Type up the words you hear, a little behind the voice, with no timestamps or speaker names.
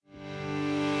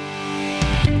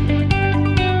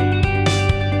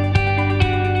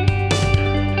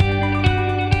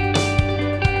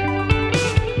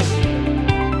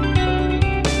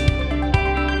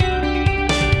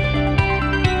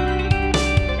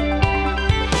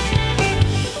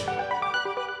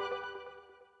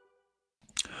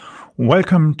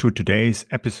Welcome to today's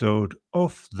episode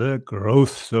of The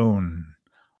Growth Zone.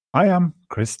 I am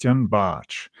Christian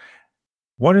Bartsch.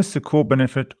 What is the core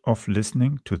benefit of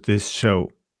listening to this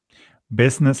show?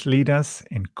 Business leaders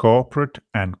in corporate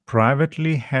and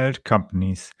privately held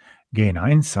companies gain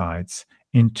insights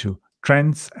into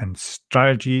trends and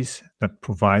strategies that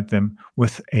provide them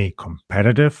with a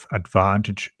competitive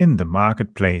advantage in the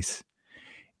marketplace.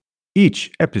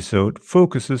 Each episode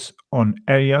focuses on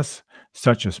areas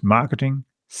such as marketing,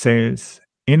 sales,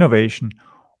 innovation,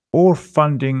 or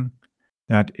funding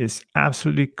that is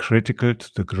absolutely critical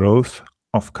to the growth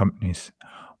of companies,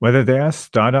 whether they are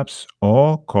startups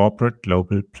or corporate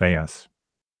global players.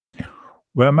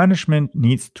 Where management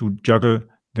needs to juggle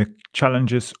the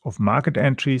challenges of market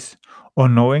entries or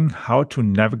knowing how to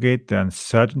navigate the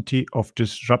uncertainty of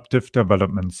disruptive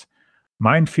developments,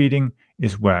 mind feeding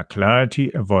is where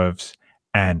clarity evolves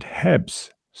and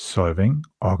helps solving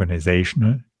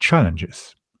organizational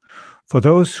challenges. For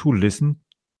those who listen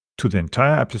to the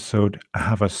entire episode, I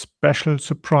have a special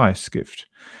surprise gift.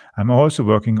 I'm also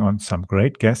working on some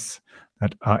great guests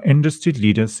that are industry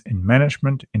leaders in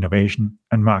management, innovation,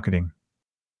 and marketing.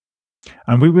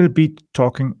 And we will be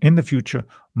talking in the future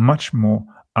much more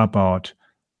about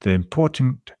the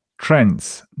important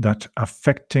trends that are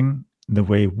affecting the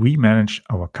way we manage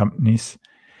our companies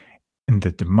in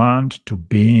the demand to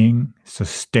being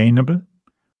sustainable,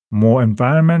 more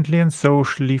environmentally and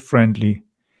socially friendly,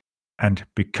 and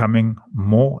becoming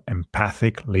more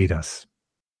empathic leaders.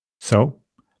 So,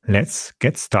 let's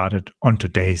get started on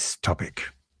today's topic.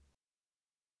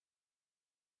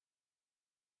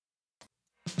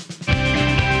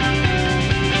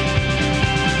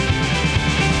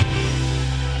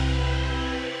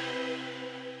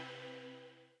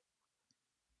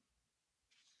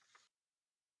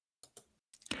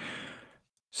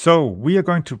 So, we are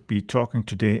going to be talking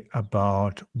today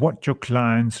about what your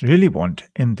clients really want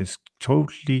in this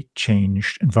totally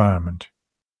changed environment.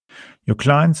 Your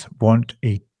clients want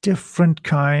a different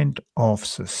kind of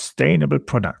sustainable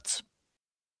products.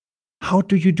 How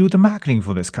do you do the marketing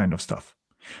for this kind of stuff?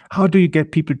 How do you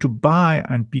get people to buy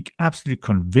and be absolutely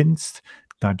convinced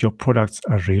that your products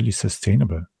are really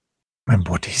sustainable? And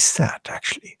what is that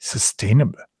actually?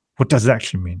 Sustainable. What does it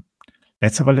actually mean?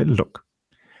 Let's have a little look.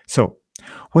 So,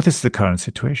 what is the current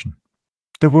situation?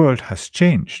 The world has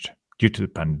changed due to the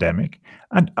pandemic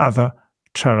and other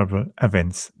terrible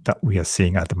events that we are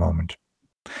seeing at the moment.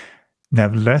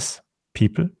 Nevertheless,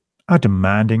 people are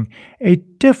demanding a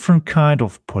different kind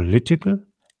of political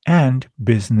and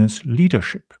business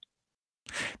leadership.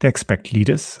 They expect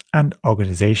leaders and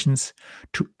organizations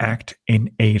to act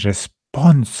in a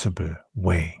responsible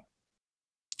way.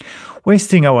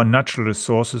 Wasting our natural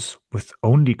resources with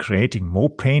only creating more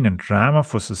pain and drama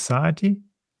for society?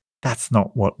 That's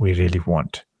not what we really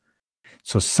want.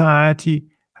 Society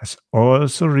has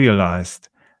also realized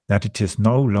that it is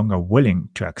no longer willing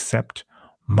to accept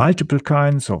multiple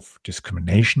kinds of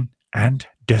discrimination and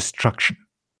destruction.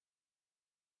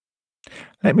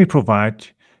 Let me provide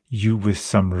you with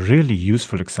some really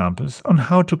useful examples on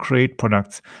how to create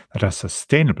products that are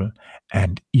sustainable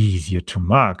and easier to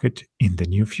market in the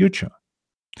near future.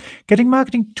 Getting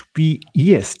marketing to be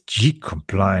ESG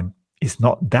compliant is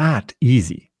not that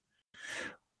easy.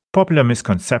 Popular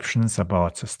misconceptions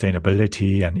about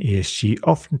sustainability and ESG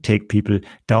often take people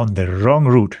down the wrong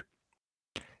route.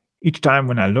 Each time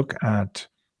when I look at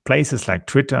places like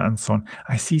Twitter and so on,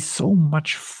 I see so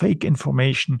much fake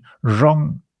information,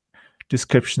 wrong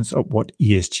descriptions of what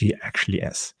ESG actually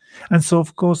is. And so,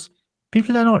 of course,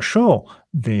 people are not sure.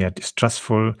 They are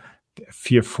distrustful, they're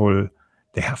fearful,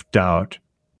 they have doubt,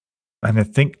 and I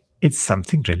think it's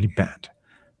something really bad.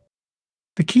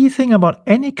 The key thing about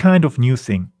any kind of new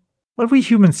thing, well, we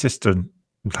humans just don't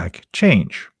like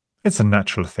change. It's a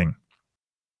natural thing.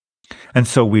 And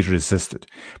so we resist it.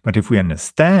 But if we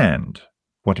understand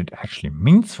what it actually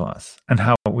means for us and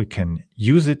how we can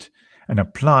use it and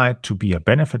apply it to be a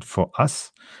benefit for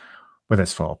us, whether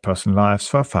it's for our personal lives,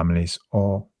 for our families,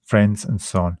 or friends, and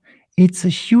so on, it's a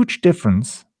huge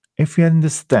difference if we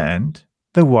understand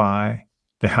the why,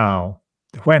 the how,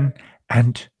 the when,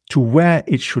 and to where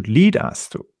it should lead us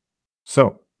to.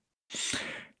 So,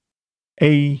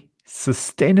 a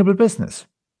sustainable business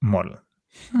model.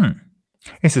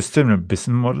 A sustainable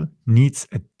business model needs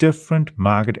a different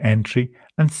market entry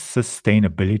and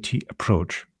sustainability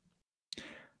approach.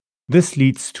 This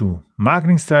leads to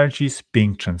marketing strategies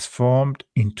being transformed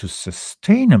into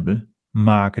sustainable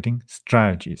marketing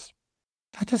strategies.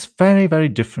 That is very, very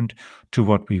different to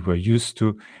what we were used to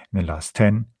in the last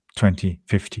 10, 20,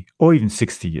 50, or even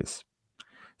 60 years.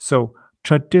 So,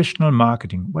 traditional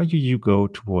marketing, where you go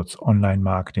towards online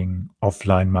marketing,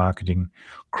 offline marketing,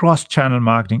 cross-channel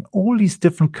marketing, all these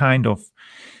different kind of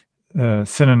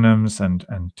synonyms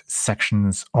and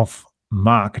sections of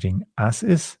marketing as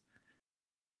is,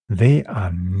 they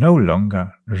are no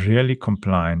longer really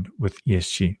compliant with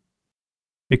ESG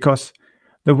because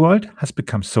the world has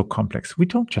become so complex. We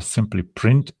don't just simply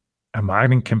print a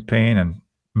marketing campaign and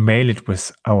mail it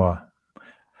with our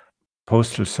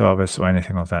postal service or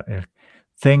anything like that.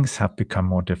 Things have become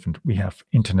more different. We have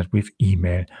internet, we have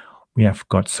email, we have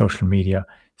got social media,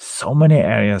 so many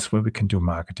areas where we can do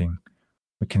marketing.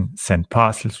 We can send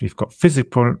parcels. We've got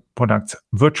physical products,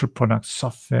 virtual products,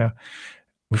 software.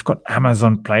 We've got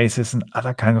Amazon places and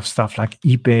other kind of stuff like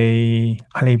eBay,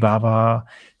 Alibaba.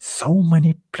 So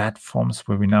many platforms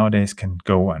where we nowadays can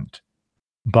go and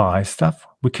buy stuff.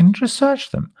 We can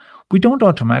research them. We don't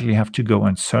automatically have to go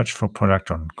and search for product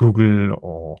on Google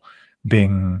or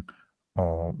Bing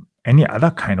or any other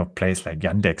kind of place like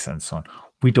Yandex and so on.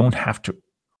 We don't have to.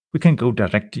 We can go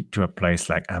directly to a place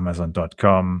like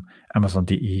Amazon.com,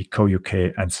 Amazon.de, Co.uk,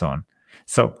 and so on.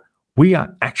 So we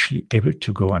are actually able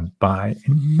to go and buy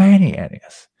in many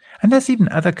areas. And there's even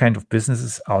other kind of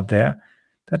businesses out there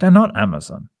that are not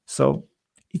Amazon. So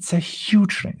it's a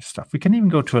huge range of stuff. We can even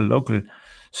go to a local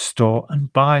store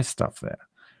and buy stuff there.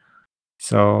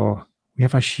 So we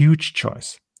have a huge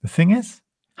choice. The thing is,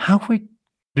 how we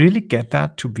really get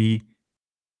that to be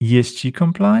ESG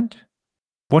compliant?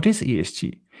 What is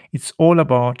ESG? It's all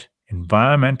about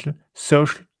environmental,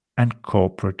 social, and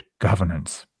corporate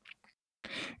governance.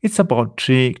 It's about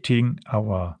treating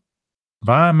our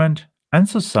environment and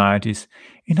societies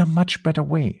in a much better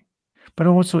way. But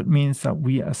also it means that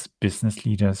we as business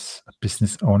leaders,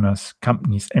 business owners,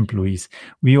 companies, employees,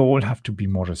 we all have to be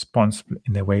more responsible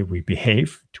in the way we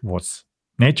behave towards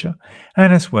nature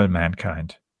and as well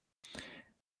mankind.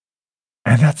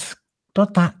 And that's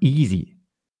not that easy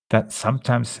that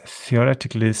sometimes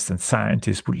theoreticalists and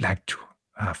scientists would like to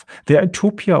have. The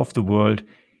utopia of the world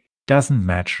doesn't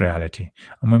match reality.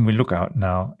 And when we look out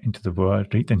now into the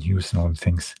world, read the news and all the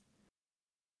things,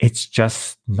 it's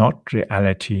just not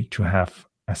reality to have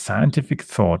a scientific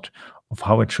thought of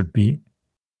how it should be,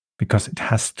 because it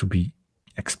has to be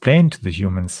explained to the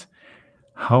humans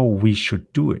how we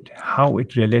should do it, how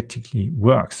it realistically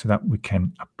works so that we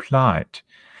can apply it.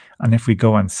 And if we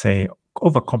go and say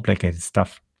overcomplicated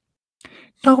stuff,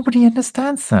 nobody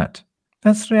understands that.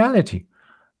 That's reality.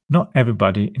 Not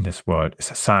everybody in this world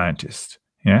is a scientist,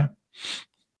 yeah,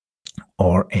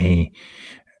 or a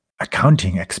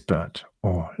accounting expert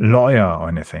or lawyer or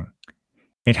anything.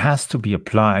 It has to be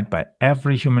applied by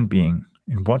every human being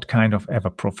in what kind of ever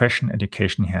profession,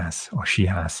 education he has or she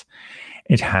has.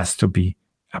 It has to be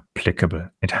applicable.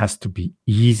 It has to be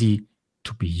easy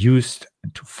to be used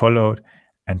and to followed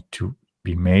and to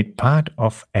be made part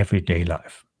of everyday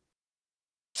life.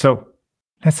 So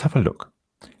let's have a look.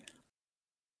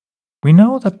 We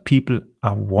know that people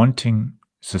are wanting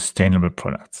sustainable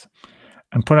products.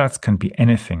 And products can be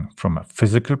anything from a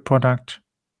physical product,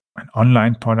 an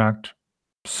online product,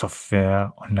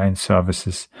 software, online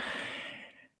services,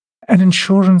 an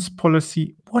insurance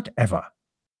policy, whatever.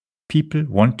 People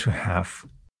want to have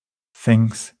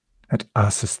things that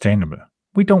are sustainable.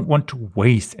 We don't want to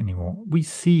waste anymore. We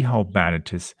see how bad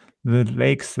it is. The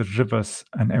lakes, the rivers,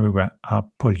 and everywhere are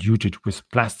polluted with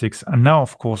plastics. And now,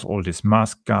 of course, all this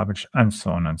mass garbage and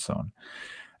so on and so on.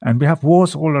 And we have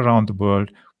wars all around the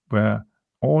world where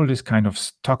all this kind of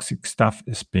toxic stuff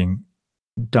is being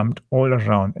dumped all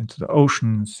around into the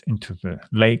oceans, into the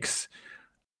lakes,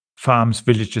 farms,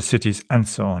 villages, cities, and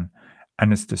so on.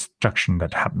 And it's destruction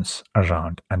that happens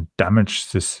around and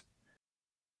damages this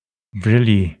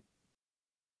really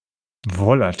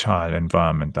volatile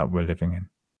environment that we're living in.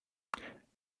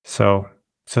 So,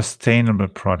 sustainable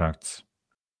products.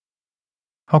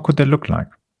 How could they look like?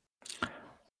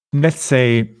 Let's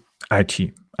say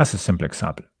IT, as a simple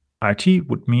example. IT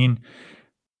would mean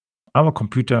our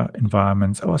computer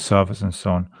environments, our servers, and so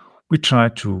on. We try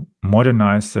to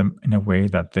modernize them in a way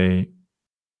that they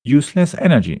use less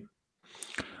energy.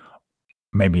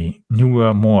 Maybe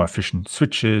newer, more efficient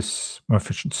switches, more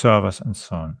efficient servers, and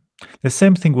so on. The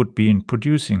same thing would be in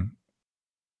producing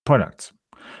products.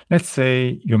 Let's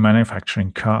say you're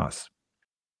manufacturing cars.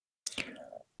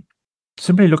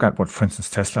 Simply look at what, for instance,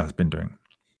 Tesla has been doing.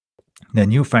 Their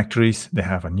new factories, they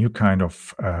have a new kind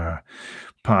of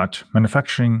part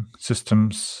manufacturing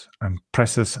systems and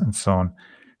presses and so on.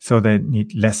 So they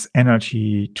need less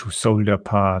energy to solder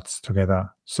parts together.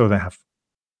 So they have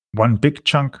one big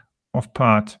chunk of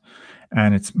part,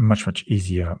 and it's much, much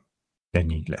easier. They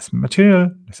need less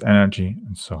material, less energy,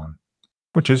 and so on,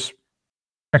 which is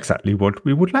exactly what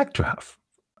we would like to have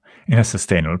in a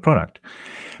sustainable product.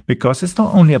 Because it's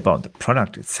not only about the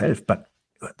product itself, but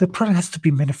the product has to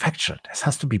be manufactured, it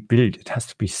has to be built, it has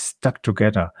to be stuck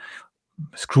together,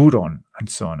 screwed on, and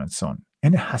so on and so on.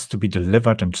 And it has to be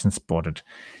delivered and transported.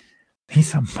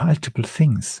 These are multiple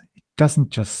things. It doesn't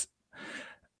just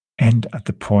end at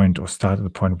the point or start at the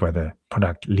point where the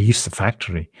product leaves the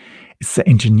factory. It's the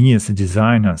engineers, the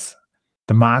designers,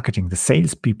 the marketing, the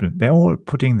salespeople. They're all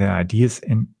putting their ideas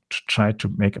in to try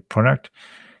to make a product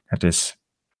that is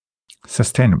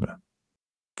sustainable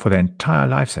for the entire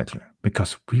life cycle,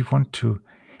 because we want to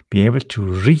be able to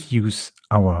reuse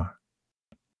our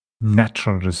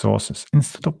natural resources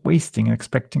instead of wasting and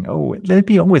expecting, oh, there'll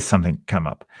be always something come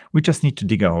up. We just need to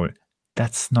dig a hole.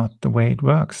 That's not the way it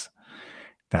works.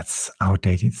 That's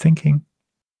outdated thinking.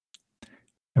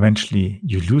 Eventually,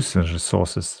 you lose the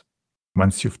resources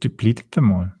once you've depleted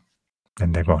them all.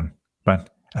 Then they're gone. But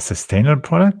a sustainable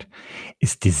product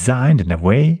is designed in a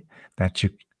way that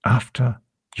after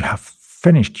you have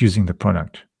finished using the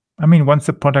product, I mean, once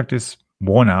the product is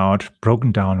worn out,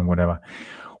 broken down, or whatever,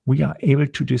 we are able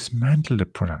to dismantle the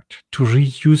product, to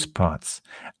reuse parts,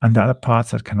 and the other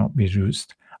parts that cannot be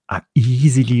used are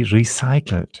easily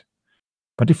recycled.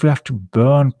 But if we have to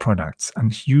burn products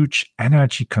and huge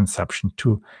energy consumption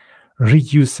to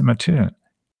reuse the material,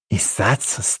 is that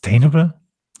sustainable?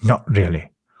 Not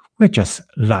really. We're just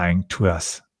lying to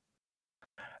us.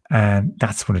 And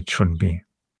that's what it shouldn't be.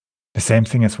 The same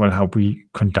thing as well, how we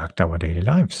conduct our daily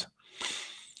lives.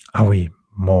 Are we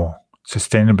more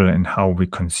sustainable in how we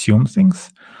consume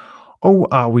things? Or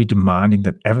are we demanding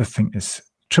that everything is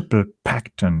triple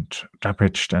packed and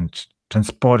packaged and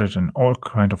transported in all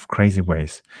kind of crazy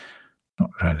ways? Not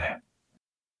really.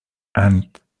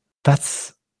 And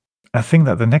that's a thing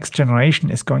that the next generation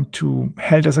is going to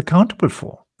held us accountable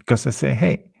for, because they say,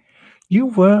 hey, you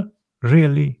were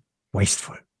really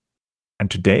wasteful.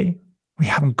 And today we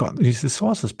haven't got these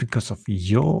resources because of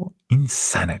your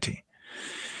insanity.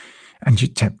 And you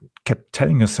kept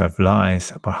telling yourself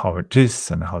lies about how it is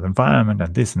and how the environment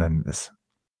and this and then this.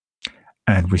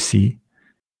 And we see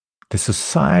the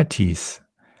societies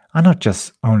are not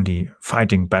just only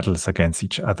fighting battles against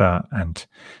each other and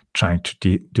trying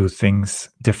to do things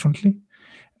differently,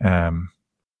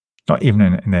 not even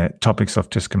in the topics of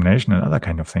discrimination and other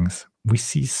kind of things. We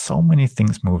see so many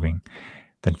things moving.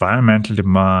 The environmental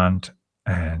demand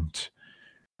and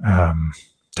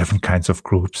different kinds of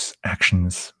groups,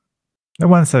 actions, the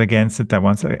ones that are against it, the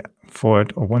ones that are for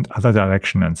it or want other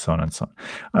direction, and so on and so on.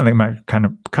 And there might kind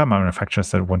of car manufacturers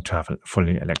that want to have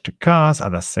fully electric cars.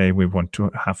 Others say we want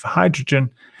to have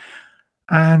hydrogen,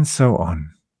 and so on.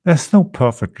 There's no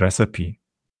perfect recipe.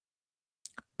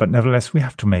 But nevertheless, we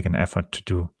have to make an effort to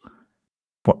do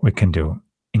what we can do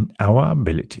in our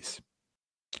abilities.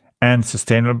 And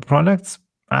sustainable products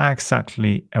are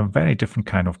exactly a very different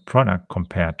kind of product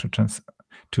compared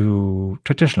to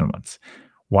traditional ones.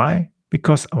 Why?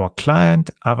 Because our client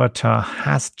avatar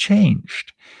has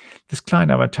changed. This client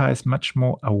avatar is much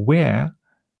more aware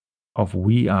of what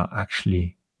we are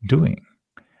actually doing.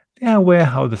 They are aware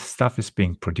how the stuff is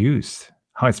being produced,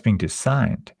 how it's being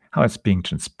designed, how it's being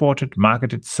transported,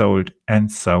 marketed, sold, and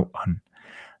so on.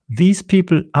 These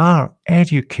people are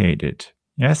educated.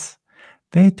 Yes,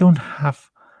 they don't have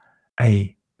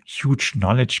a huge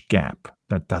knowledge gap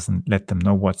that doesn't let them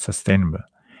know what's sustainable.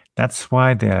 That's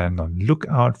why they are on the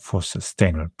lookout for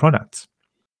sustainable products.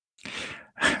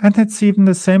 And it's even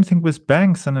the same thing with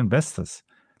banks and investors.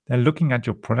 They're looking at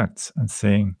your products and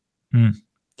saying, your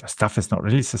stuff is not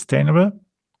really sustainable.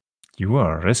 You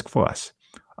are a risk for us.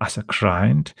 As a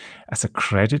client, as a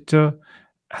creditor,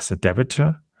 as a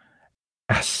debitor,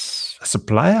 as a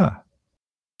supplier.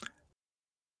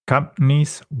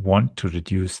 Companies want to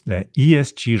reduce their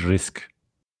ESG risk.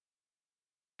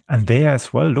 And they are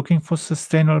as well looking for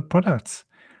sustainable products.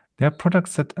 They are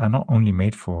products that are not only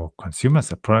made for consumers,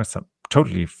 they're products that are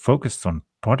totally focused on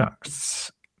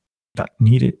products that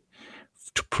needed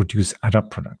to produce other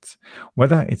products,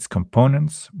 whether it's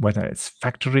components, whether it's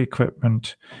factory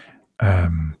equipment,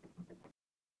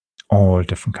 all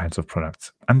different kinds of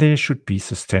products. And they should be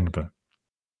sustainable.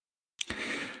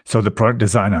 So the product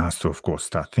designer has to, of course,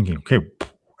 start thinking, okay,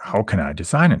 how can I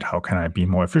design it? How can I be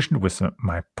more efficient with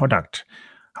my product?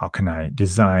 How can I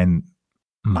design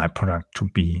my product to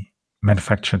be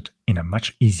manufactured in a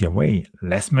much easier way?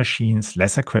 Less machines,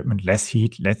 less equipment, less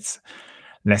heat, less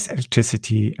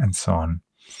electricity, and so on.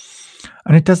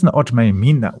 And it doesn't automatically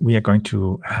mean that we are going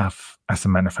to have, as a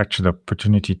manufacturer, the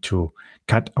opportunity to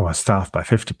cut our staff by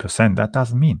 50%. That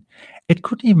doesn't mean. It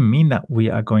could even mean that we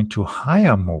are going to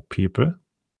hire more people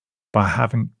by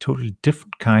having totally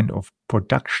different kind of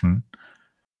production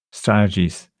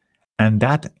strategies. And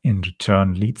that in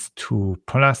return leads to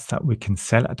products that we can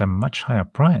sell at a much higher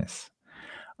price.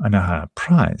 And a higher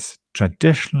price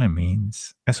traditionally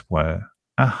means as well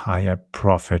a higher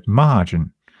profit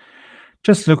margin.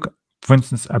 Just look, for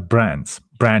instance, at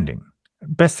branding.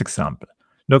 Best example,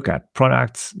 look at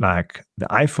products like the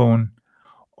iPhone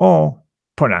or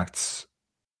products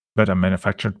that are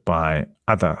manufactured by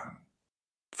other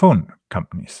phone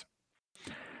companies.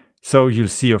 So you'll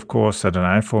see, of course, that an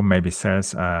iPhone maybe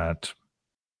sells at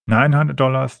 $900,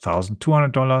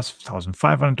 $1,200,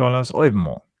 $1,500, or even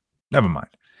more. Never mind.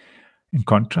 In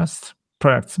contrast,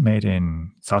 products made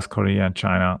in South Korea and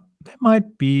China, they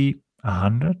might be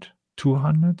 $100,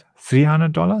 $200,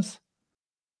 $300.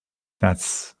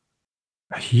 That's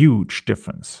a huge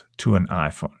difference to an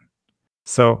iPhone.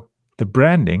 So the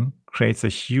branding creates a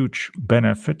huge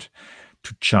benefit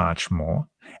to charge more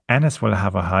and as well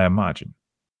have a higher margin.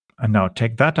 And now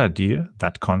take that idea,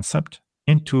 that concept,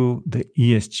 into the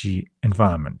ESG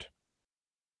environment.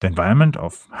 The environment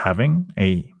of having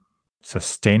a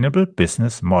sustainable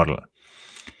business model.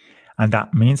 And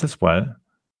that means as well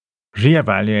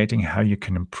reevaluating how you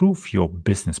can improve your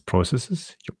business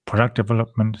processes, your product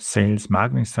development, sales,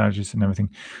 marketing strategies, and everything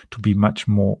to be much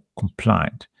more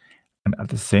compliant. And at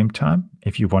the same time,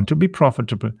 if you want to be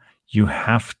profitable, you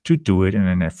have to do it in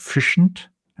an efficient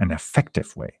and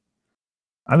effective way.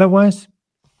 Otherwise,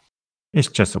 it's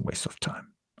just a waste of time.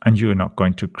 And you're not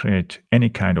going to create any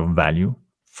kind of value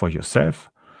for yourself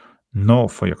nor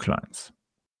for your clients.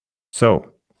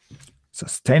 So,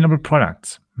 sustainable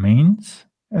products means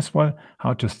as well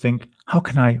how to think, how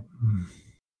can I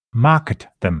market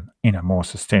them in a more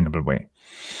sustainable way?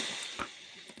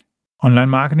 Online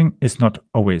marketing is not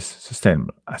always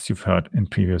sustainable, as you've heard in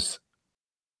previous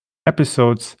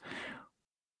episodes.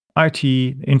 IT,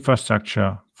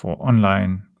 infrastructure for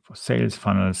online, for sales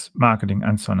funnels, marketing,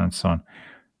 and so on,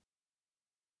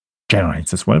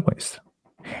 generates as well waste.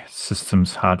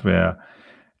 Systems, hardware,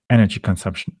 energy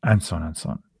consumption, and so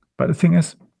on. But the thing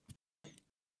is,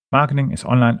 marketing is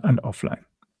online and offline.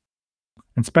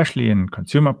 And especially in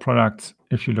consumer products,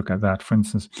 if you look at that, for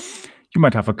instance, you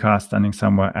might have a car standing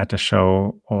somewhere at a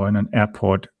show or in an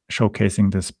airport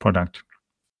showcasing this product,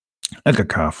 like a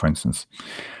car, for instance.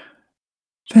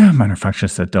 There are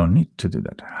manufacturers that don't need to do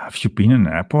that. Have you been in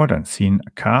an airport and seen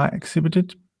a car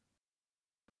exhibited?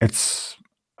 It's,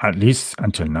 at least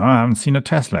until now, I haven't seen a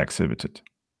Tesla exhibited.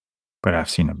 But I've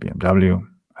seen a BMW,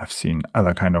 I've seen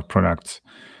other kind of products,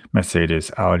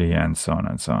 Mercedes, Audi, and so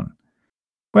on.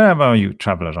 Wherever you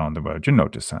travel around the world, you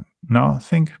notice that. Now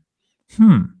think,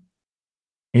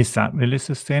 is that really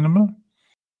sustainable?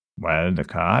 Well, the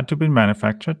car had to be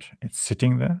manufactured. It's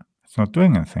sitting there. It's not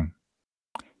doing anything.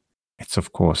 It's,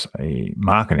 of course, a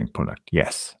marketing product,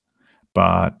 yes.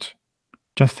 But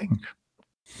just think,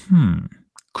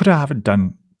 could I have it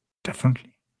done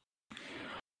differently?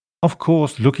 Of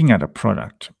course, looking at a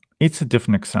product, it's a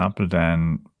different example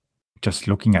than just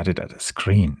looking at it at a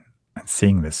screen and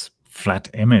seeing this flat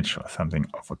image or something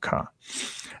of a car.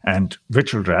 And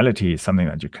virtual reality is something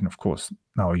that you can, of course,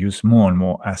 now use more and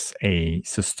more as a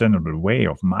sustainable way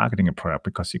of marketing a product,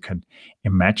 because you can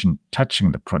imagine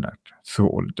touching the product through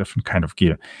all the different kind of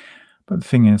gear. But the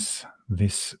thing is,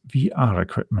 this VR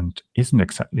equipment isn't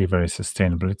exactly very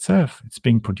sustainable itself. It's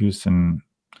being produced in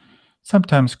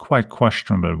sometimes quite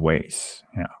questionable ways.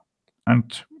 Yeah.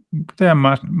 And there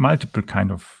are multiple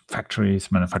kind of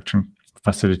factories, manufacturing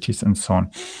facilities, and so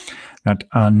on, that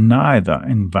are neither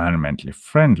environmentally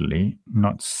friendly,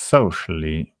 not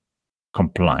socially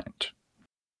compliant.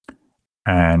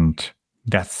 And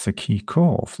that's the key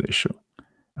core of the issue.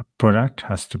 A product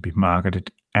has to be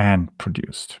marketed and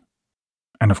produced.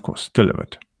 And of course,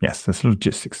 delivered. Yes, that's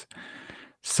logistics.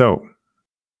 So,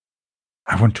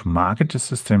 I want to market a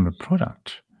sustainable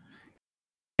product.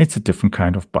 It's a different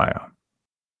kind of buyer.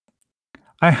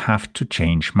 I have to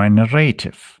change my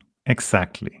narrative.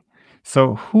 Exactly.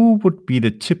 So who would be the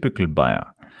typical buyer?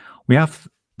 We have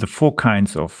the 4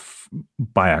 kinds of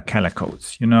buyer color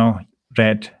codes,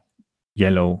 red,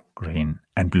 yellow, green,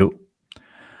 and blue.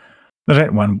 The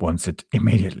red one wants it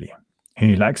immediately.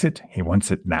 He likes it. He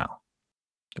wants it now.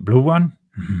 The blue one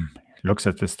looks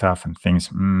at the stuff and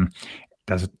thinks,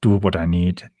 does it do what I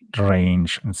need? The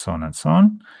range, and so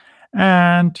on.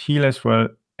 And he'll as well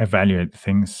evaluate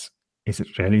things. Is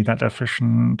it really that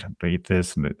efficient? Read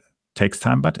this, and it takes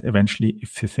time, but eventually,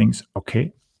 if he thinks,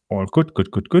 okay, all good,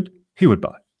 he will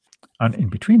buy. And in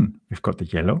between, we've got the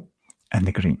yellow and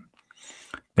the green.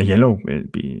 The yellow will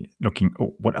be looking,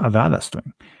 what are the others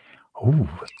doing?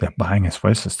 They're buying as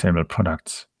well sustainable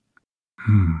products.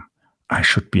 I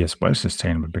should be as well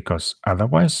sustainable, because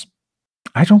otherwise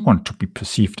I don't want to be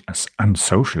perceived as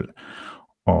unsocial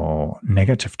or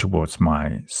negative towards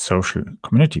my social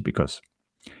community because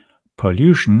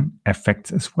pollution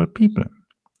affects as well people.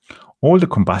 All the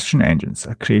combustion engines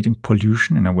are creating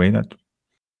pollution in a way that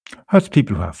hurts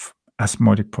people who have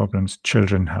asthmatic problems,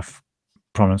 children have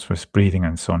problems with breathing,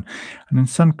 and so on. And in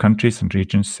some countries and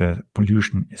regions, the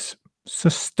pollution is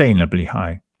sustainably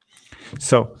high.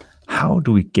 So, how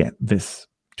do we get this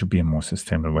to be a more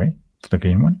sustainable way for the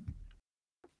green one?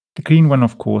 The green one,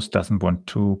 of course, doesn't want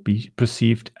to be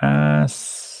perceived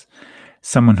as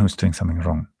someone who's doing something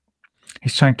wrong.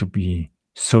 He's trying to be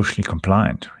socially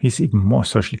compliant. He's even more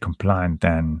socially compliant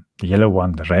than the yellow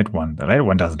one, the red one. The red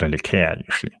one doesn't really care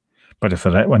usually. But if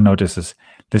the red one notices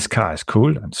this car is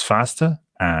cool and it's faster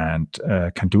and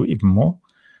can do even more,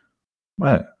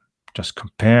 well, just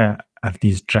compare at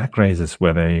these drag races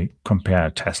where they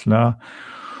compare Tesla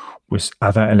with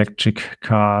other electric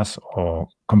cars or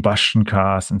combustion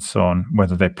cars and so on,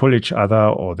 whether they pull each other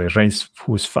or they race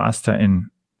who's faster in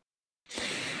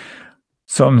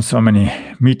so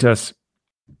many meters.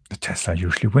 The Tesla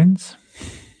usually wins.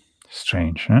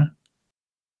 Strange, huh?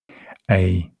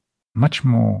 A much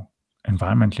more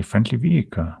environmentally friendly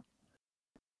vehicle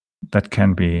that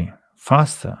can be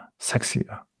faster,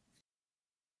 sexier.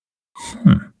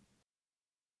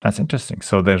 That's interesting.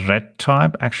 So the red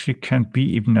type actually can be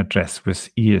even addressed with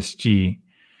ESG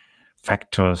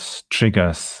factors,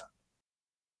 triggers.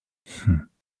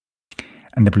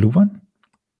 And the blue one?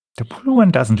 The blue one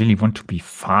doesn't really want to be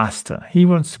faster. He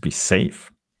wants to be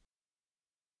safe.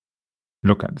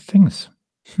 Look at the things.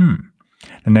 The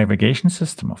navigation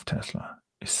system of Tesla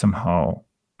is somehow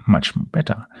much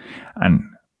better. And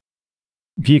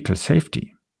vehicle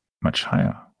safety, much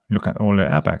higher. Look at all the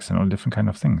airbags and all different kind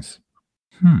of things.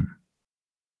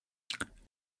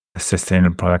 A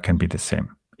sustainable product can be the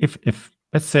same. If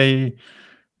let's say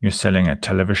you're selling a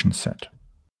television set,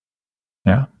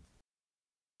 yeah,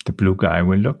 the blue guy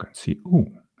will look and see,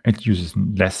 it uses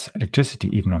less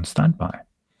electricity even on standby.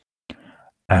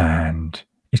 And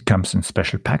it comes in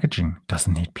special packaging,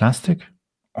 doesn't need plastic,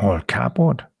 all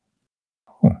cardboard.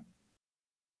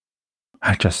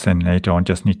 I just then later on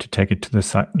just need to take it to the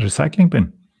recycling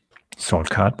bin. It's all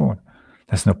cardboard.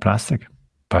 There's no plastic.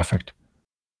 Perfect.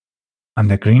 And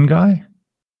the green guy?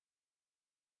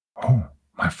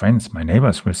 My friends, my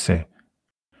neighbors will say,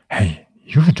 hey,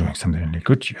 you're doing something really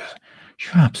good. You're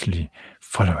absolutely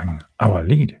following our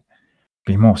lead.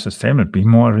 Be more sustainable. Be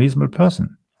more a reasonable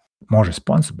person. More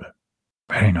responsible.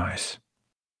 Very nice.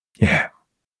 Yeah.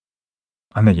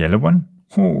 And the yellow one?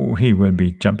 He will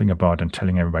be jumping about and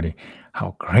telling everybody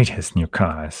how great his new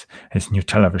car is, his new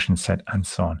television set, and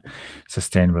so on.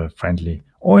 Sustainable, friendly.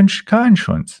 Orange car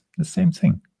insurance, the same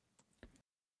thing.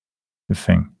 The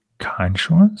thing, car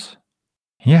insurance?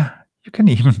 Yeah, you can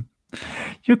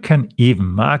even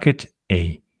market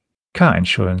a car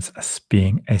insurance as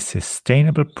being a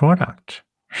sustainable product.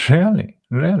 Really.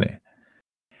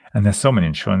 And there's so many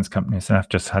insurance companies, and I've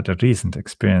just had a recent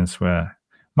experience where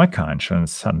my car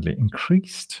insurance suddenly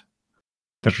increased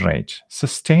the rate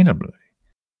sustainably.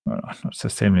 Well, not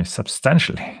sustainably,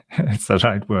 substantially. It's the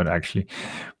right word, actually.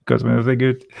 Because when I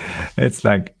think it's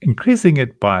like increasing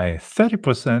it by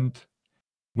 30%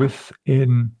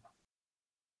 within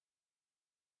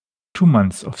 2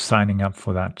 months of signing up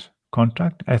for that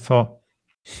contract. I thought,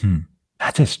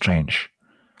 that is strange.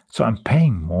 So I'm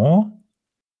paying more,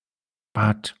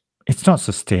 but it's not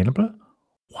sustainable.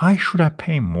 Why should I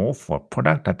pay more for a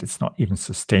product that is not even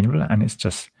sustainable and it's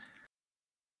just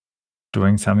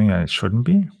doing something that it shouldn't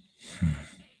be?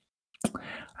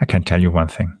 I can tell you one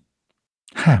thing.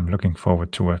 I'm looking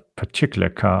forward to a particular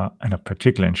car and a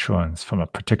particular insurance from a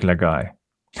particular guy.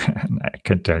 And I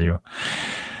can tell you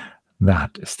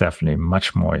that is definitely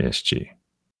much more ESG.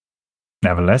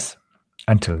 Nevertheless,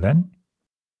 until then,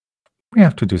 we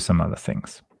have to do some other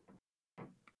things.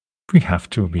 We have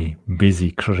to be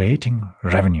busy creating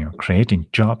revenue, creating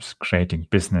jobs, creating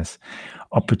business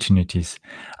opportunities,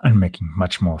 and making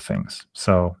much more things.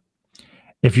 So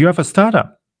if you have a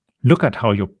startup, look at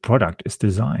how your product is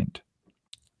designed.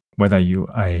 Whether you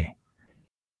are a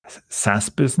SaaS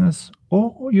business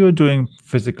or you're doing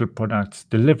physical products,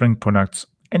 delivering products,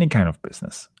 any kind of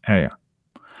business area.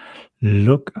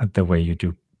 Look at the way you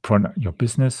do your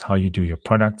business, how you do your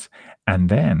products, and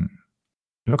then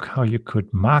look how you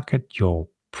could market your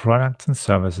products and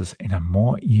services in a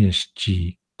more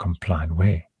ESG compliant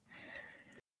way.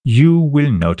 You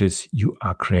will notice you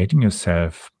are creating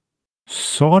yourself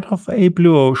sort of a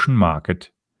blue ocean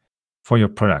market for your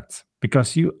products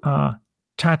because you are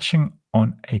touching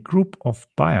on a group of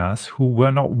buyers who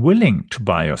were not willing to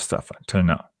buy your stuff until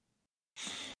now.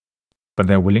 but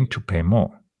they're willing to pay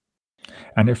more.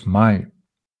 And if my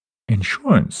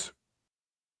insurance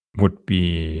would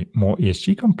be more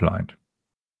ESG compliant,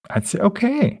 I'd say,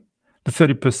 okay, the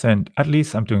 30%, at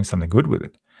least I'm doing something good with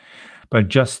it. But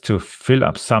just to fill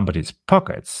up somebody's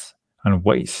pockets and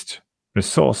waste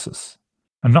resources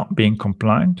and not being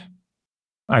compliant,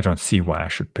 I don't see why I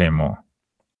should pay more.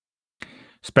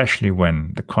 Especially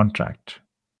when the contract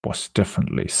was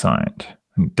differently signed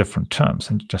in different terms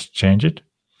and you just change it.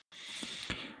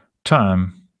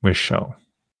 Time will show.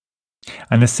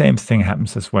 And the same thing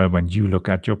happens as well when you look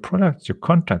at your products, your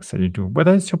contracts that you do,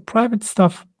 whether it's your private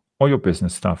stuff or your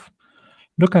business stuff.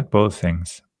 Look at both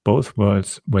things, both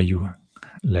worlds where you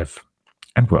live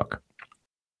and work.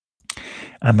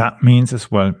 And that means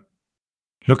as well,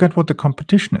 look at what the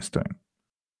competition is doing.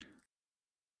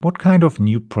 What kind of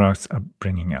new products are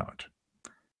bringing out?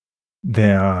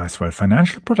 There are as well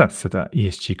financial products that are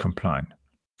ESG compliant.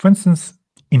 For instance,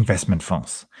 investment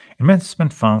funds.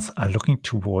 Investment funds are looking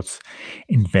towards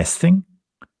investing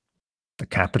the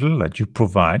capital that you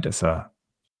provide as an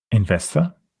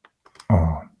investor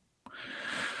or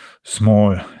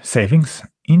small savings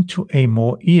into a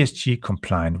more ESG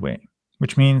compliant way,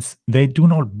 which means they do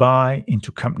not buy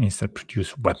into companies that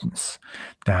produce weapons,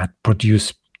 that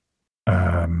produce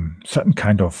certain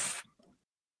kind of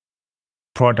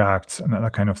products and other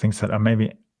kind of things that are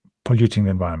maybe polluting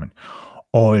the environment.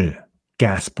 Oil,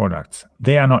 gas products,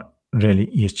 they are not really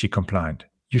ESG compliant.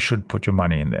 You should put your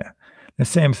money in there. The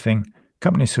same thing,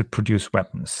 companies who produce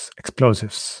weapons,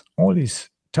 explosives, all these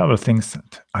terrible things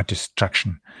that are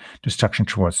destruction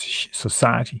towards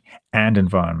society and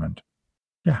environment.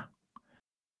 Yeah,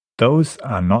 those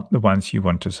are not the ones you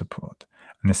want to support.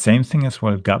 And the same thing as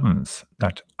well, governments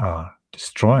that are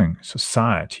destroying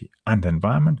society and the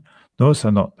environment, those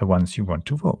are not the ones you want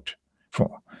to vote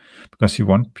for, because you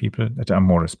want people that are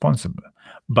more responsible,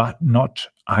 but not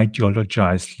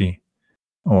ideologically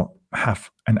or have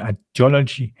an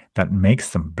ideology that makes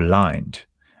them blind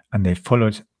and they follow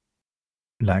it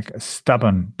like a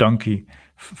stubborn donkey,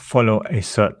 follow a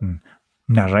certain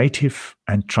narrative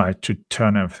and try to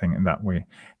turn everything in that way.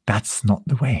 That's not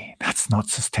the way. That's not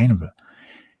sustainable.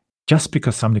 Just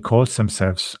because somebody calls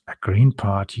themselves a Green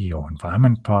Party or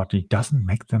Environment Party doesn't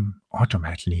make them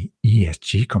automatically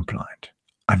ESG compliant.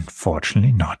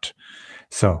 Unfortunately not.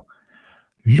 So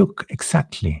look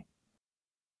exactly,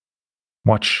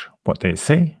 watch what they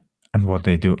say and what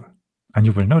they do, and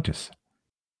you will notice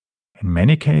in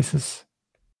many cases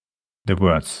the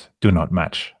words do not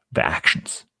match the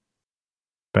actions.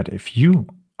 But if you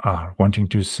are wanting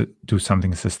to do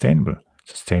something sustainable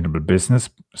business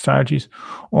strategies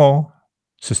or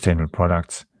sustainable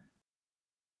products,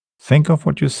 think of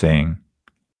what you're saying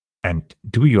and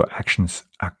do your actions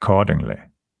accordingly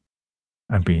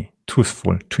and be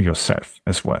truthful to yourself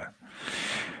as well.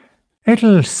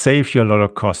 It'll save you a lot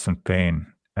of cost and pain,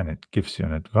 and it gives you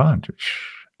an advantage,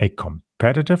 a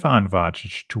competitive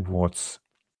advantage towards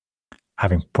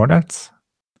having products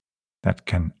that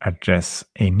can address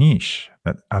a niche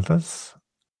that others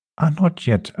are not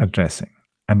yet addressing.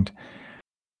 And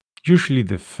usually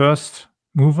the first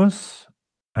movers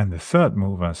and the third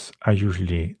movers are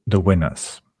usually the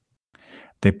winners.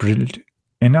 They build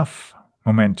enough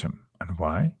momentum. And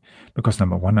why? Because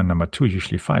number one and number two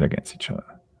usually fight against each other.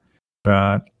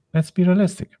 But let's be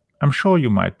realistic. I'm sure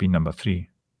you might be number 3,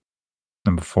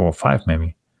 number 4 or 5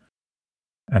 maybe.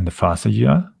 And the faster you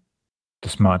are, the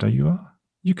smarter you are,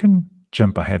 you can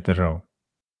jump ahead the row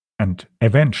and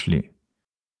eventually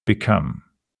become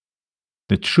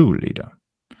the true leader.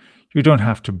 You don't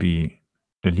have to be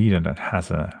the leader that has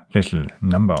a little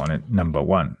number on it, number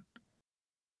 1.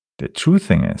 The true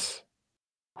thing is,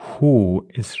 who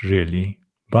is really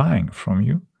buying from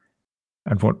you,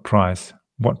 at what price,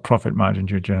 what profit margin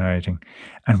you're generating,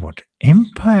 and what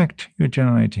impact you're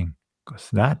generating, because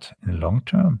that in the long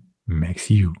term makes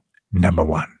you number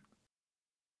 1.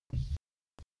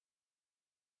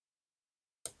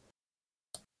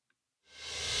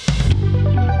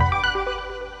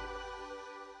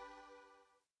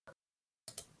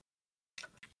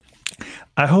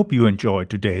 I hope you enjoyed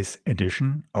today's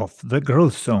edition of the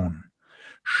Growth Zone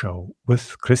show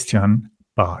with Christian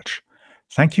Bartsch.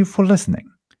 Thank you for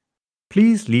listening.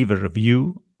 Please leave a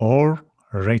review or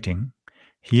rating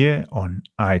here on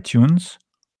iTunes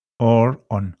or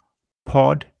on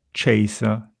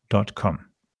podchaser.com.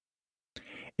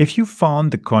 If you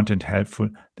found the content helpful,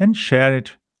 then share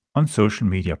it on social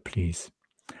media, please.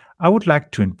 I would like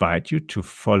to invite you to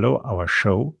follow our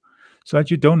show so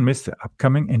that you don't miss the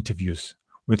upcoming interviews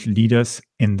with leaders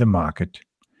in the market.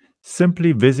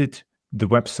 Simply visit the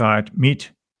website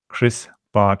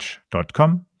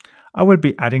meetchrisbartsch.com. I will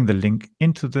be adding the link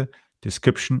into the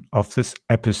description of this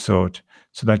episode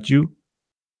so that you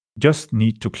just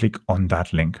need to click on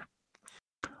that link.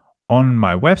 On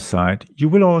my website, you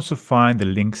will also find the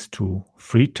links to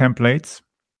free templates.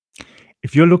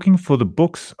 If you're looking for the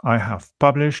books I have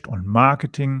published on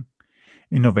marketing,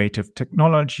 innovative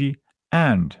technology,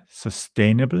 and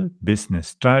sustainable business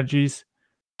strategies,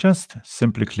 just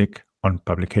simply click on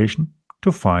publication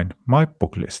to find my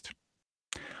book list.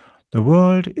 The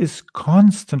world is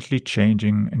constantly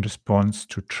changing in response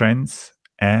to trends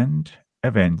and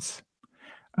events.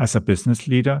 As a business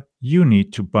leader, you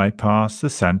need to bypass the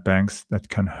sandbanks that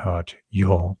can hurt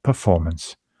your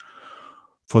performance.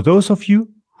 For those of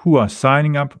you who are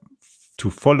signing up to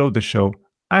follow the show,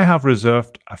 I have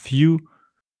reserved a few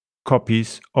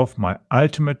copies of my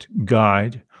ultimate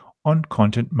guide on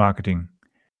content marketing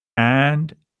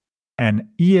and an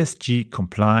ESG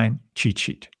compliant cheat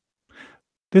sheet.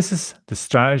 This is the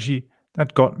strategy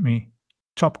that got me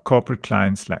top corporate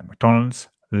clients like McDonald's,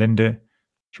 Linde,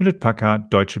 Hewlett-Packard,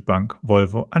 Deutsche Bank,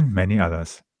 Volvo, and many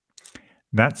others.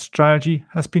 That strategy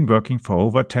has been working for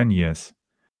over 10 years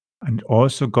and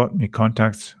also got me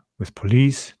contacts with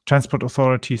police, transport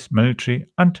authorities, military,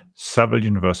 and several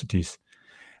universities,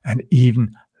 and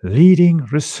even leading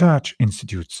research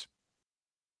institutes.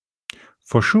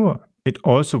 For sure, it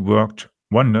also worked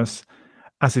wonders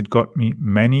as it got me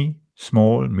many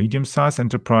small, medium-sized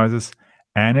enterprises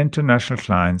and international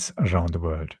clients around the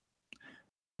world.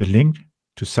 The link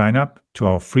to sign up to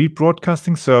our free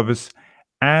broadcasting service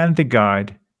and the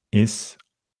guide is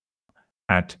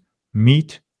at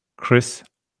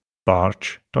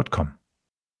meetchrisbarch.com.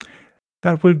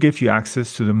 That will give you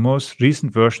access to the most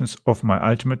recent versions of my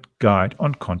ultimate guide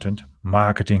on content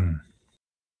marketing.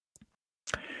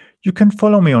 You can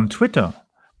follow me on Twitter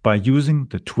by using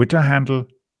the Twitter handle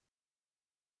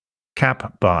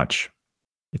CapBarch.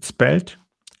 It's spelled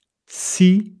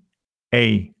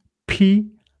CapBartsch.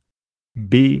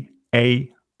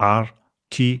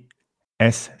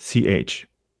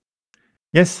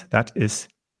 Yes, that is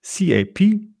CAP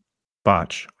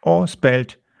Barch, or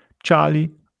spelled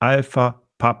Charlie Alpha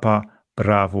Papa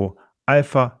Bravo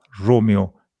Alpha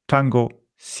Romeo Tango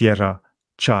Sierra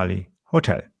Charlie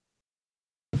Hotel.